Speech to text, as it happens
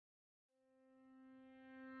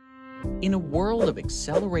In a world of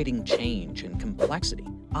accelerating change and complexity,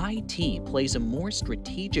 IT plays a more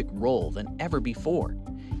strategic role than ever before.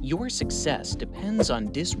 Your success depends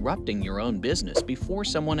on disrupting your own business before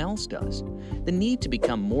someone else does. The need to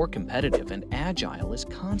become more competitive and agile is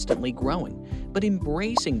constantly growing, but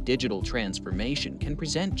embracing digital transformation can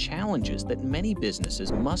present challenges that many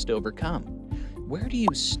businesses must overcome. Where do you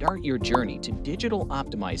start your journey to digital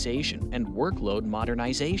optimization and workload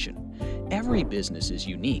modernization? Every business is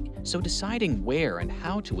unique, so deciding where and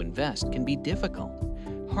how to invest can be difficult.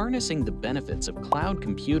 Harnessing the benefits of cloud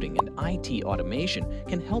computing and IT automation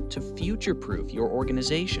can help to future-proof your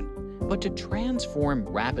organization. But to transform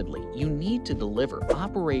rapidly, you need to deliver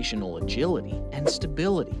operational agility and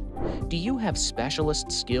stability. Do you have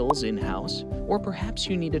specialist skills in-house, or perhaps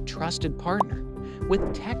you need a trusted partner? With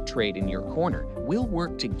Tectrade in your corner, we'll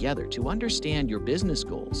work together to understand your business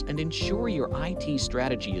goals and ensure your IT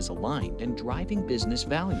strategy is aligned and driving business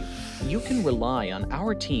value. You can rely on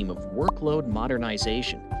our team of workload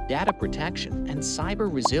modernization, data protection, and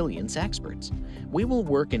cyber resilience experts. We will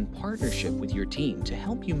work in partnership with your team to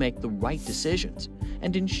help you make the right decisions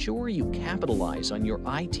and ensure you capitalize on your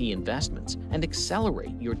IT investments and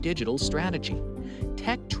accelerate your digital strategy.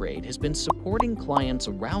 Tectrade has been supporting clients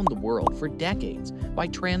around the world for decades by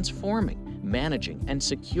transforming, managing, and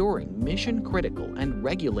securing mission-critical and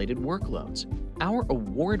regulated workloads. Our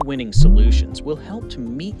award-winning solutions will help to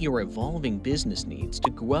meet your evolving business needs to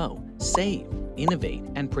grow, save, innovate,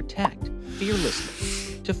 and protect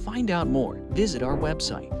fearlessly. To find out more, visit our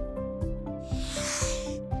website